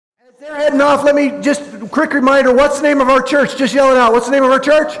They're heading off. Let me just, quick reminder, what's the name of our church? Just yell it out. What's the name of our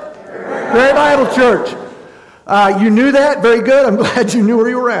church? Prairie Bible Church. You knew that? Very good. I'm glad you knew where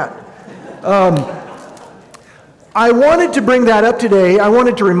you were at. I wanted to bring that up today. I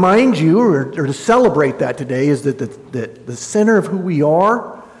wanted to remind you, or to celebrate that today, is that the center of who we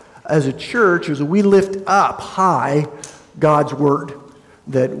are as a church is that we lift up high God's Word.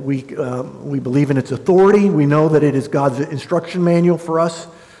 That we believe in its authority. We know that it is God's instruction manual for us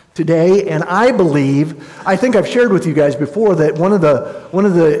today, and I think I've shared with you guys before that one of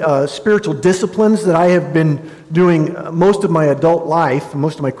the spiritual disciplines that I have been doing most of my adult life,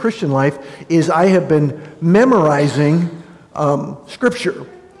 most of my Christian life, is I have been memorizing Scripture.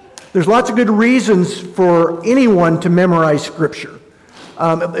 There's lots of good reasons for anyone to memorize Scripture.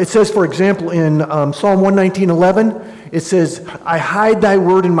 It says, for example, in Psalm 119:11, it says, I hide thy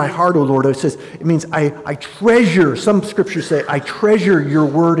word in my heart, O Lord. It means I treasure, some scriptures say, I treasure your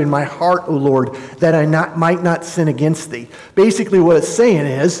word in my heart, O Lord, that I might not sin against thee. Basically what it's saying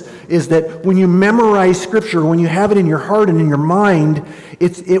is that when you memorize Scripture, when you have it in your heart and in your mind,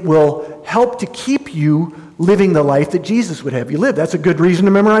 it will help to keep you living the life that Jesus would have you live. That's a good reason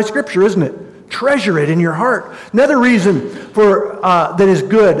to memorize Scripture, isn't it? Treasure it in your heart. Another reason that is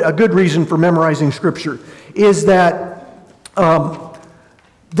good, a good reason for memorizing Scripture, is that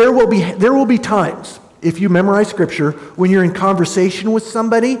there will be times, if you memorize Scripture, when you're in conversation with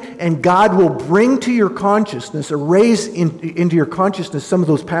somebody and God will bring to your consciousness or raise into your consciousness some of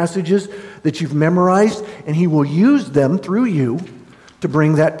those passages that you've memorized, and He will use them through you to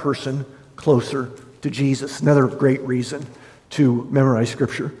bring that person closer to Jesus. Another great reason to memorize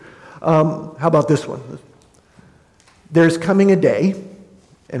Scripture. How about this one? There's coming a day,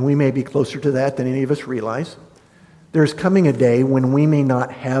 and we may be closer to that than any of us realize. There's coming a day when we may not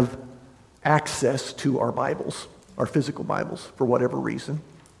have access to our Bibles, our physical Bibles, for whatever reason.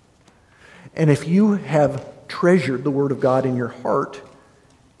 And if you have treasured the Word of God in your heart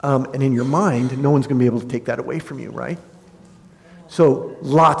and in your mind, no one's going to be able to take that away from you, right? So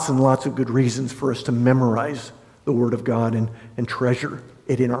lots and lots of good reasons for us to memorize the Word of God and treasure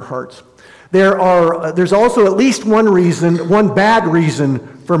it in our hearts. There's also at least one bad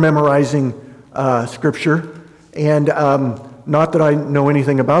reason for memorizing Scripture. And not that I know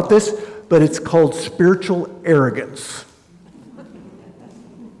anything about this, but it's called spiritual arrogance.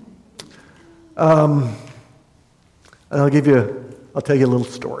 I'll tell you a little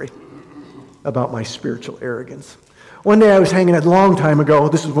story about my spiritual arrogance. One day I was hanging out, a long time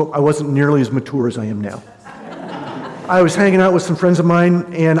ago, I wasn't nearly as mature as I am now. I was hanging out with some friends of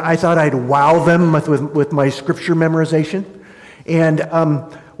mine, and I thought I'd wow them with my Scripture memorization. And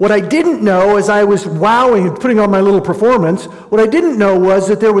what I didn't know as I was wowing and putting on my little performance, what I didn't know was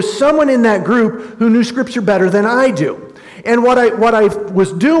that there was someone in that group who knew Scripture better than I do. And what I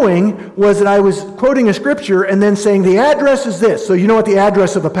was doing was that I was quoting a Scripture and then saying the address is this. So you know what the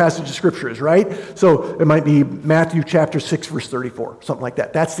address of a passage of Scripture is, right? So it might be Matthew chapter 6, verse 34, something like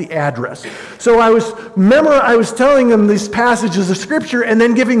that. That's the address. So I was telling them these passages of Scripture and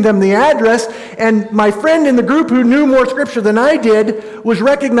then giving them the address. And my friend in the group who knew more Scripture than I did was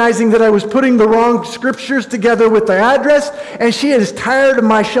recognizing that I was putting the wrong Scriptures together with the address. And she is tired of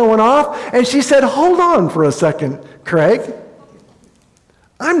my showing off. And she said, hold on for a second, Craig.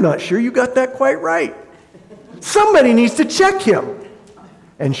 I'm not sure you got that quite right. Somebody needs to check him.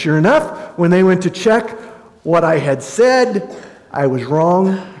 And sure enough, when they went to check what I had said, I was wrong.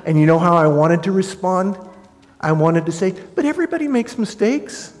 And you know how I wanted to respond? I wanted to say, but everybody makes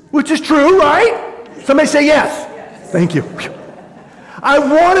mistakes, which is true, right? Somebody say yes. Thank you. I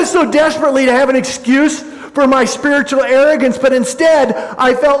wanted so desperately to have an excuse for my spiritual arrogance, but instead,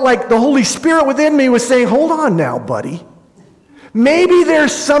 I felt like the Holy Spirit within me was saying, hold on now, buddy. Maybe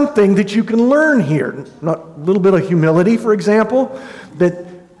there's something that you can learn here. Not a little bit of humility, for example,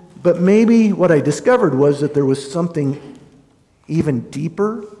 but maybe what I discovered was that there was something even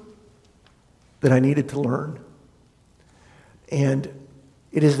deeper that I needed to learn. And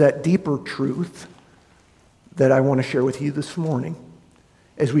it is that deeper truth that I want to share with you this morning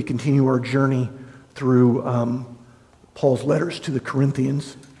as we continue our journey through Paul's letters to the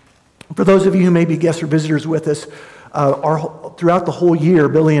Corinthians. For those of you who may be guests or visitors with us, throughout the whole year,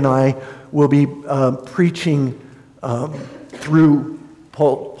 Billy and I will be preaching through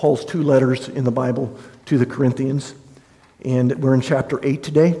Paul's two letters in the Bible to the Corinthians. And we're in chapter 8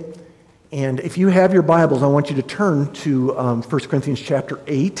 today. And if you have your Bibles, I want you to turn to 1 Corinthians chapter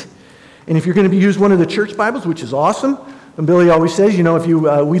 8. And if you're going to use one of the church Bibles, which is awesome, And Billy always says, if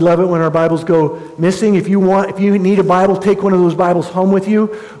we love it when our Bibles go missing. If you need a Bible, take one of those Bibles home with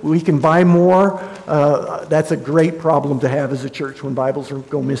you. We can buy more. That's a great problem to have as a church when Bibles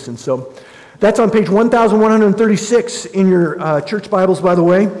go missing. So that's on page 1136 in your church Bibles, by the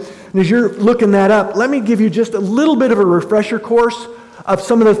way. And as you're looking that up, let me give you just a little bit of a refresher course of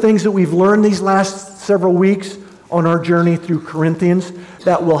some of the things that we've learned these last several weeks on our journey through Corinthians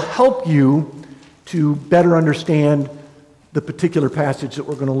that will help you to better understand the particular passage that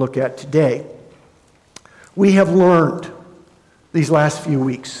we're going to look at today. We have learned these last few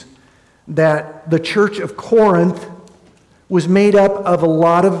weeks that the church of Corinth was made up of a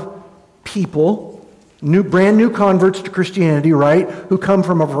lot of people, brand new converts to Christianity, right, who come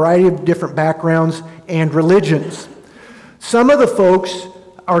from a variety of different backgrounds and religions. Some of the folks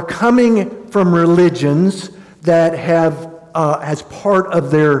are coming from religions that have, as part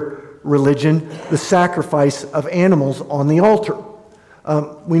of their religion, the sacrifice of animals on the altar.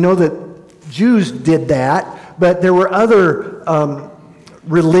 We know that Jews did that, but there were other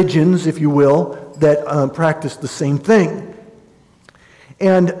religions, if you will, that practiced the same thing.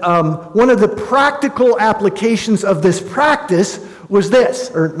 And one of the practical applications of this practice was this,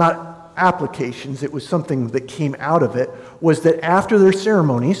 or not applications, it was something that came out of it, was that after their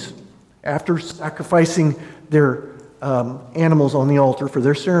ceremonies, after sacrificing their animals on the altar for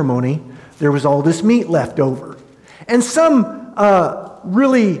their ceremony, there was all this meat left over. And some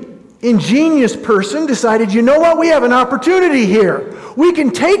really ingenious person decided, you know what, we have an opportunity here. We can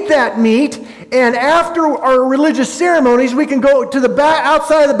take that meat, and after our religious ceremonies, we can go to the back,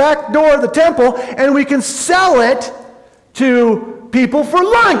 outside the back door of the temple, and we can sell it to people for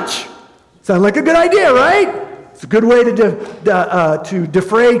lunch. Sounds like a good idea, right? It's a good way to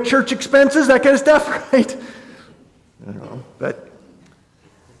defray church expenses, that kind of stuff, right? I don't know, but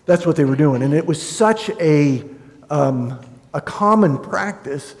that's what they were doing, and it was such a common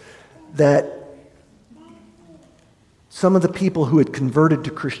practice that some of the people who had converted to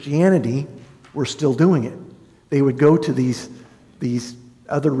Christianity were still doing it. They would go to these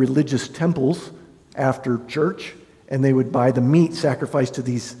other religious temples after church, and they would buy the meat sacrificed to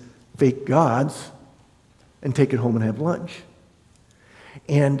these fake gods and take it home and have lunch.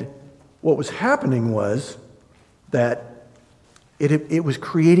 And what was happening was that it was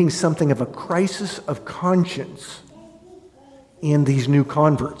creating something of a crisis of conscience in these new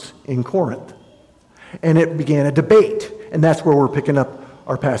converts in Corinth. And it began a debate. And that's where we're picking up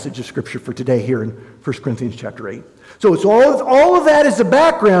our passage of Scripture for today here in 1 Corinthians chapter 8. So it's all of that is the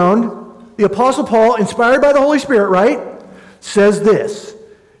background. The Apostle Paul, inspired by the Holy Spirit, right, says this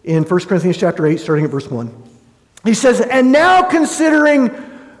in 1 Corinthians chapter 8, starting at verse 1. He says, "And now considering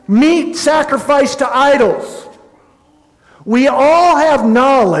meat sacrificed to idols, we all have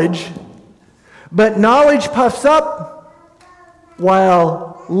knowledge, but knowledge puffs up,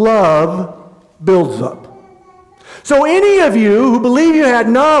 while love builds up. So any of you who believe you had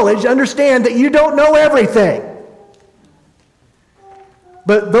knowledge, understand that you don't know everything.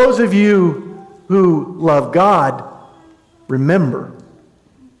 But those of you who love God, remember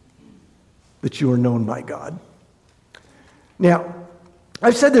that you are known by God." Now,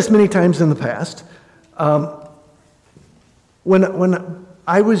 I've said this many times in the past. When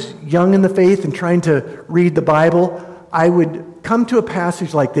I was young in the faith and trying to read the Bible, I would come to a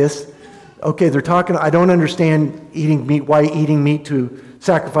passage like this. Okay, they're talking, I don't understand eating meat, why eating meat to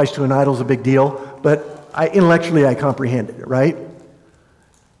sacrifice to an idol is a big deal, but intellectually I comprehended it, right?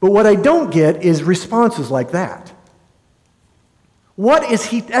 But what I don't get is responses like that.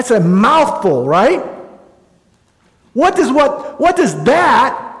 That's a mouthful, right? What does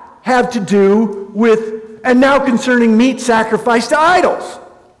that have to do with, and now concerning meat sacrificed to idols?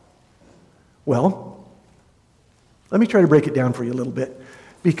 Well, let me try to break it down for you a little bit,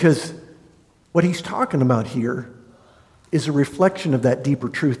 because what he's talking about here is a reflection of that deeper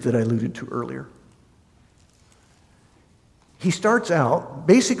truth that I alluded to earlier. He starts out,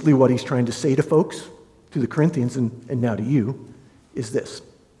 basically what he's trying to say to folks, to the Corinthians and now to you, is this.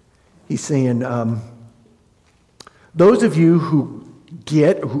 He's saying, those of you who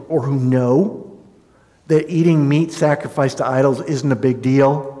get or who know that eating meat sacrificed to idols isn't a big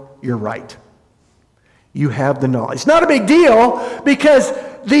deal, you're right. You have the knowledge. It's not a big deal because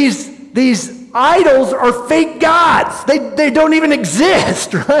these idols are fake gods. They don't even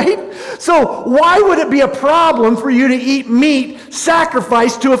exist, right? So why would it be a problem for you to eat meat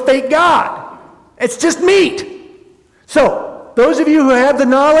sacrificed to a fake god? It's just meat. So those of you who have the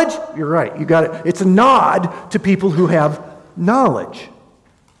knowledge, you're right. You got it. It's a nod to people who have knowledge.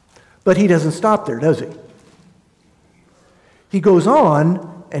 But he doesn't stop there, does he? He goes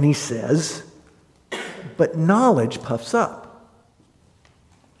on and he says, but knowledge puffs up,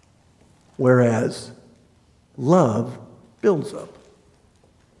 whereas love builds up.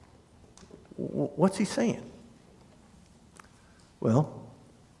 What's he saying? Well,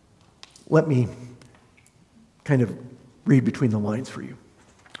 let me kind of read between the lines for you.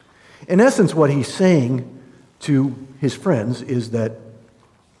 In essence, what he's saying to his friends is that,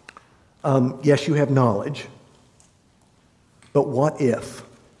 yes, you have knowledge, but what if?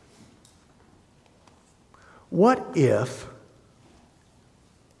 What if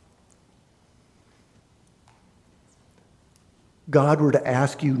God were to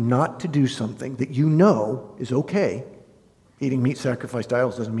ask you not to do something that you know is okay? Eating meat sacrificed to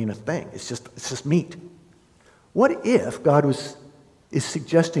idols doesn't mean a thing. It's just meat. What if God is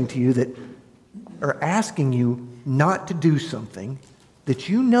suggesting to you that, or asking you not to do something that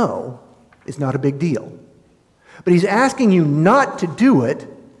you know is not a big deal, but he's asking you not to do it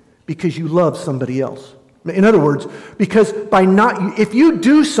because you love somebody else? In other words, because if you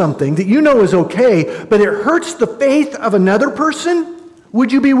do something that you know is okay, but it hurts the faith of another person,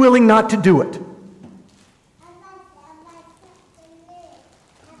 would you be willing not to do it?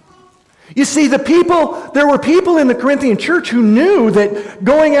 You see, there were people in the Corinthian church who knew that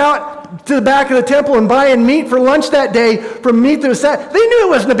going out to the back of the temple and buying meat for lunch that day from meat that was set, they knew it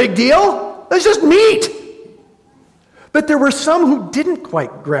wasn't a big deal. It was just meat. But there were some who didn't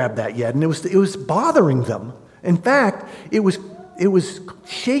quite grab that yet, and it was bothering them. In fact, it was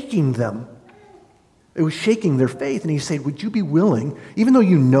shaking them. It was shaking their faith. And he said, would you be willing, even though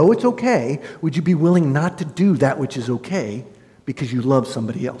you know it's okay, would you be willing not to do that which is okay because you love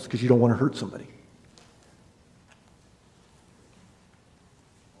somebody else, because you don't want to hurt somebody?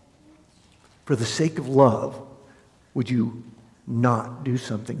 For the sake of love, would you not do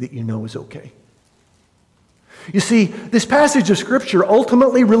something that you know is okay? You see, this passage of Scripture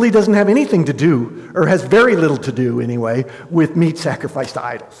ultimately really doesn't have anything to do, or has very little to do anyway, with meat sacrificed to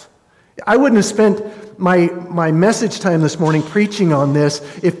idols. I wouldn't have spent my message time this morning preaching on this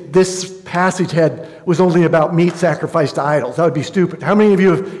if this passage was only about meat sacrificed to idols. That would be stupid. How many of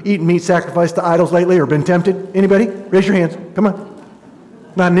you have eaten meat sacrificed to idols lately or been tempted? Anybody? Raise your hands. Come on.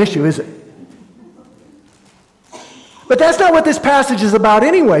 Not an issue, is it? But that's not what this passage is about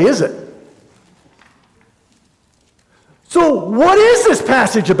anyway, is it? So what is this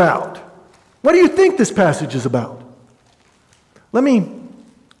passage about? What do you think this passage is about? Let me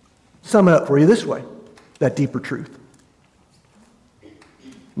sum it up for you this way, that deeper truth.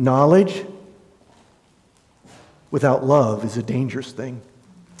 Knowledge without love is a dangerous thing.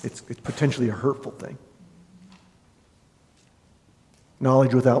 It's potentially a hurtful thing.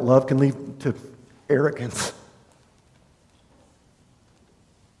 Knowledge without love can lead to arrogance,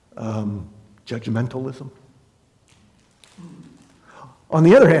 judgmentalism. On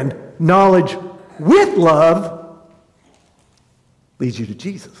the other hand, knowledge with love leads you to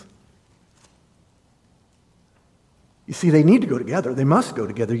Jesus. You see, they need to go together. They must go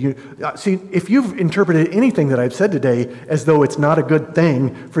together. See, if you've interpreted anything that I've said today as though it's not a good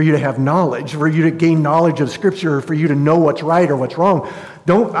thing for you to have knowledge, for you to gain knowledge of Scripture, for you to know what's right or what's wrong,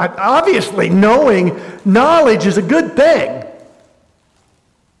 obviously knowing knowledge is a good thing.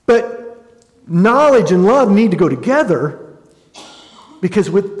 But knowledge and love need to go together,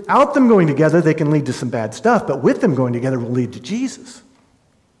 because without them going together, they can lead to some bad stuff, but with them going together will lead to Jesus.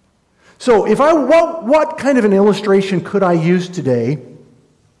 So what kind of an illustration could I use today?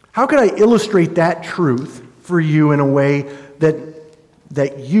 How could I illustrate that truth for you in a way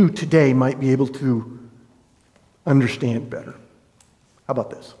that you today might be able to understand better? How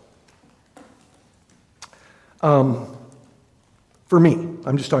about this? For me,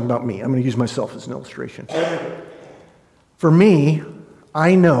 I'm just talking about me. I'm going to use myself as an illustration. For me,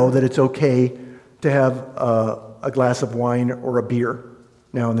 I know that it's okay to have a glass of wine or a beer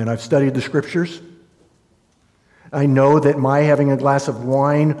now and then. I've studied the Scriptures. I know that my having a glass of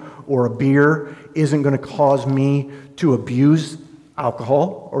wine or a beer isn't going to cause me to abuse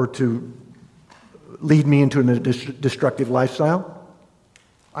alcohol or to lead me into a destructive lifestyle.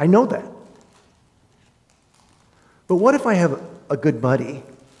 I know that. But what if I have a good buddy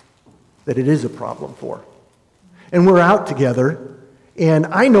that it is a problem for? And we're out together, and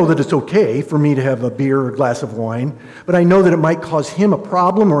I know that it's okay for me to have a beer or a glass of wine, but I know that it might cause him a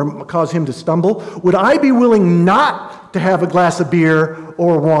problem or cause him to stumble. Would I be willing not to have a glass of beer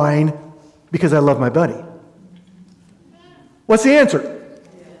or wine because I love my buddy? What's the answer?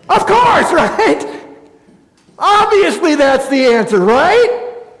 Of course, right? Obviously that's the answer, right?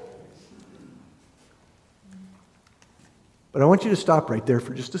 But I want you to stop right there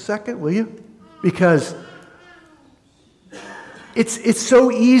for just a second, will you? Because It's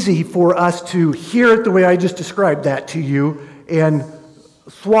so easy for us to hear it the way I just described that to you and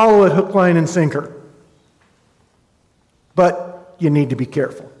swallow it hook, line, and sinker. But you need to be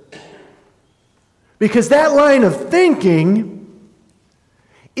careful. Because that line of thinking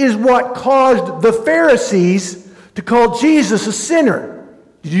is what caused the Pharisees to call Jesus a sinner.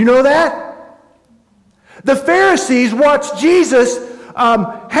 Did you know that? The Pharisees watched Jesus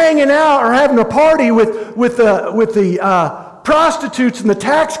hanging out or having a party with the prostitutes and the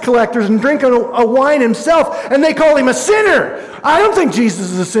tax collectors and drinking a wine himself, and they call him a sinner. I don't think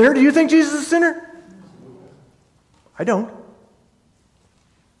Jesus is a sinner. Do you think Jesus is a sinner? I don't.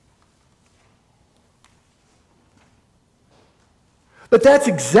 But that's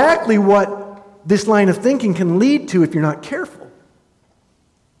exactly what this line of thinking can lead to if you're not careful.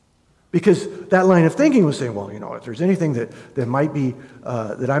 Because that line of thinking was saying, well, if there's anything that might be,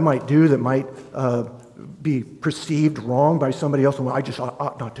 that I might do that might be perceived wrong by somebody else, well, I just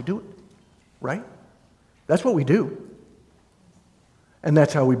ought not to do it. Right? That's what we do. And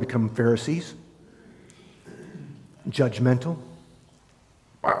that's how we become Pharisees. Judgmental.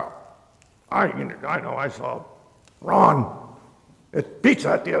 Well, I know I saw Ron at Pizza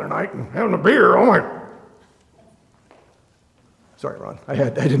Hut the other night and having a beer. Oh my! Sorry, Ron. I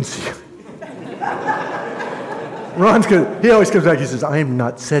didn't see you. Ron's good. He always comes back. He says, "I am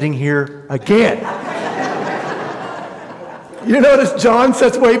not sitting here again." You notice John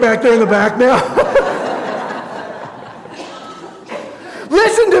sits way back there in the back now.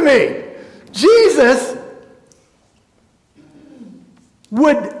 Listen to me. Jesus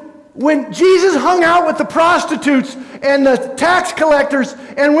when Jesus hung out with the prostitutes and the tax collectors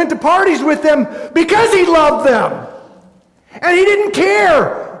and went to parties with them because he loved them. And he didn't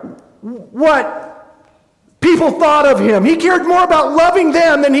care what people thought of him. He cared more about loving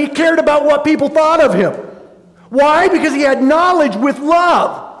them than he cared about what people thought of him. Why? Because he had knowledge with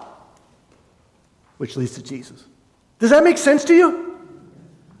love, which leads to Jesus. Does that make sense to you?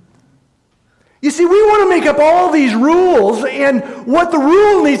 You see, we want to make up all these rules, and what the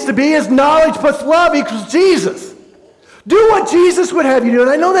rule needs to be is knowledge plus love equals Jesus. Do what Jesus would have you do. And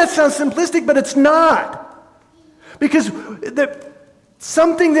I know that sounds simplistic, but it's not. Because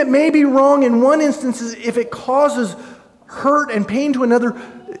something that may be wrong in one instance is if it causes hurt and pain to another,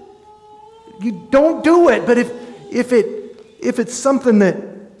 you don't do it. But if it's something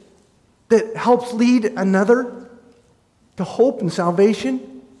that helps lead another to hope and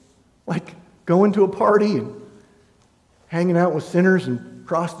salvation, like going to a party and hanging out with sinners and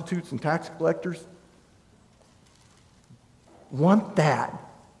prostitutes and tax collectors, want that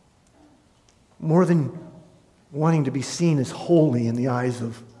more than wanting to be seen as holy in the eyes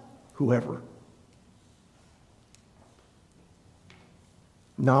of whoever.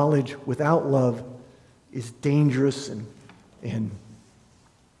 Knowledge without love is dangerous and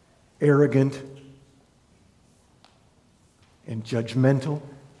arrogant and judgmental.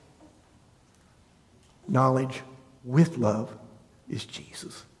 Knowledge with love is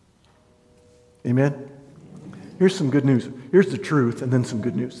Jesus. Amen? Here's some good news. Here's the truth and then some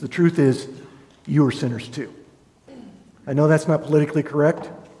good news. The truth is you are sinners too. I know that's not politically correct,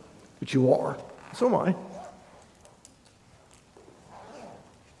 but you are. So am I.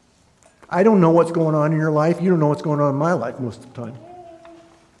 I don't know what's going on in your life. You don't know what's going on in my life most of the time.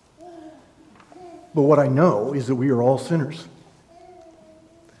 But what I know is that we are all sinners.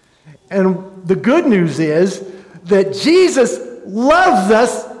 And the good news is that Jesus loves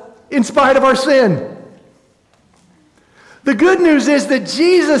us in spite of our sin. The good news is that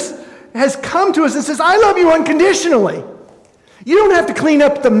Jesus has come to us and says, I love you unconditionally. You don't have to clean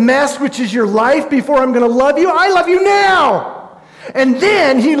up the mess which is your life before I'm going to love you. I love you now. And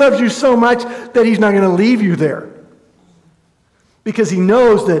then he loves you so much that he's not going to leave you there. Because he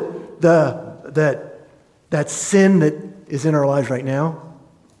knows that that sin that is in our lives right now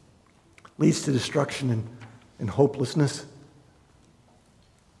leads to destruction and hopelessness.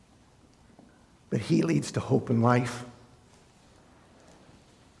 But he leads to hope and life.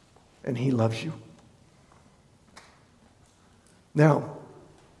 And he loves you. Now,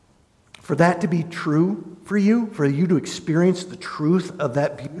 for that to be true for you to experience the truth of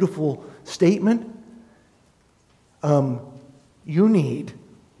that beautiful statement, you need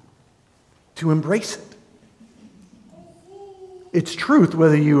to embrace it. It's truth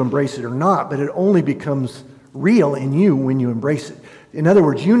whether you embrace it or not, but it only becomes real in you when you embrace it. In other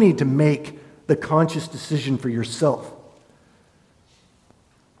words, you need to make the conscious decision for yourself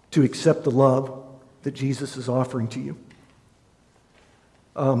to accept the love that Jesus is offering to you.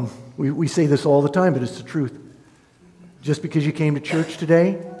 We say this all the time, but it's the truth. Just because you came to church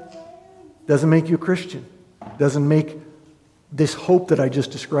today doesn't make you a Christian. Doesn't make this hope that I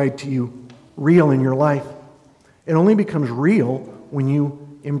just described to you real in your life. It only becomes real when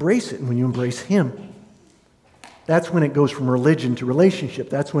you embrace it and when you embrace Him. That's when it goes from religion to relationship.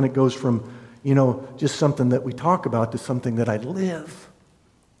 That's when it goes from, just something that we talk about to something that I live.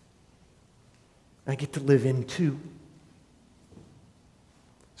 I get to live in too.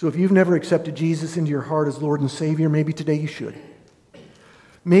 So if you've never accepted Jesus into your heart as Lord and Savior, maybe today you should.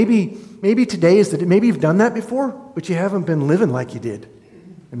 Maybe today is the day. Maybe you've done that before, but you haven't been living like you did.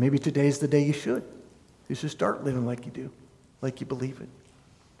 And maybe today is the day you should. You should start living like you do, like you believe it.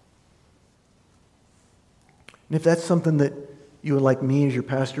 And if that's something that you would like me as your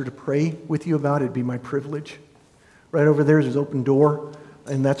pastor to pray with you about, it'd be my privilege. Right over there is an open door,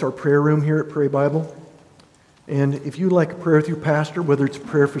 and that's our prayer room here at Prairie Bible. And if you'd like a prayer with your pastor, whether it's a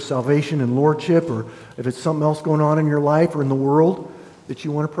prayer for salvation and lordship, or if it's something else going on in your life or in the world that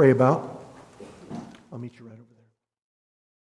you want to pray about, I'll meet you right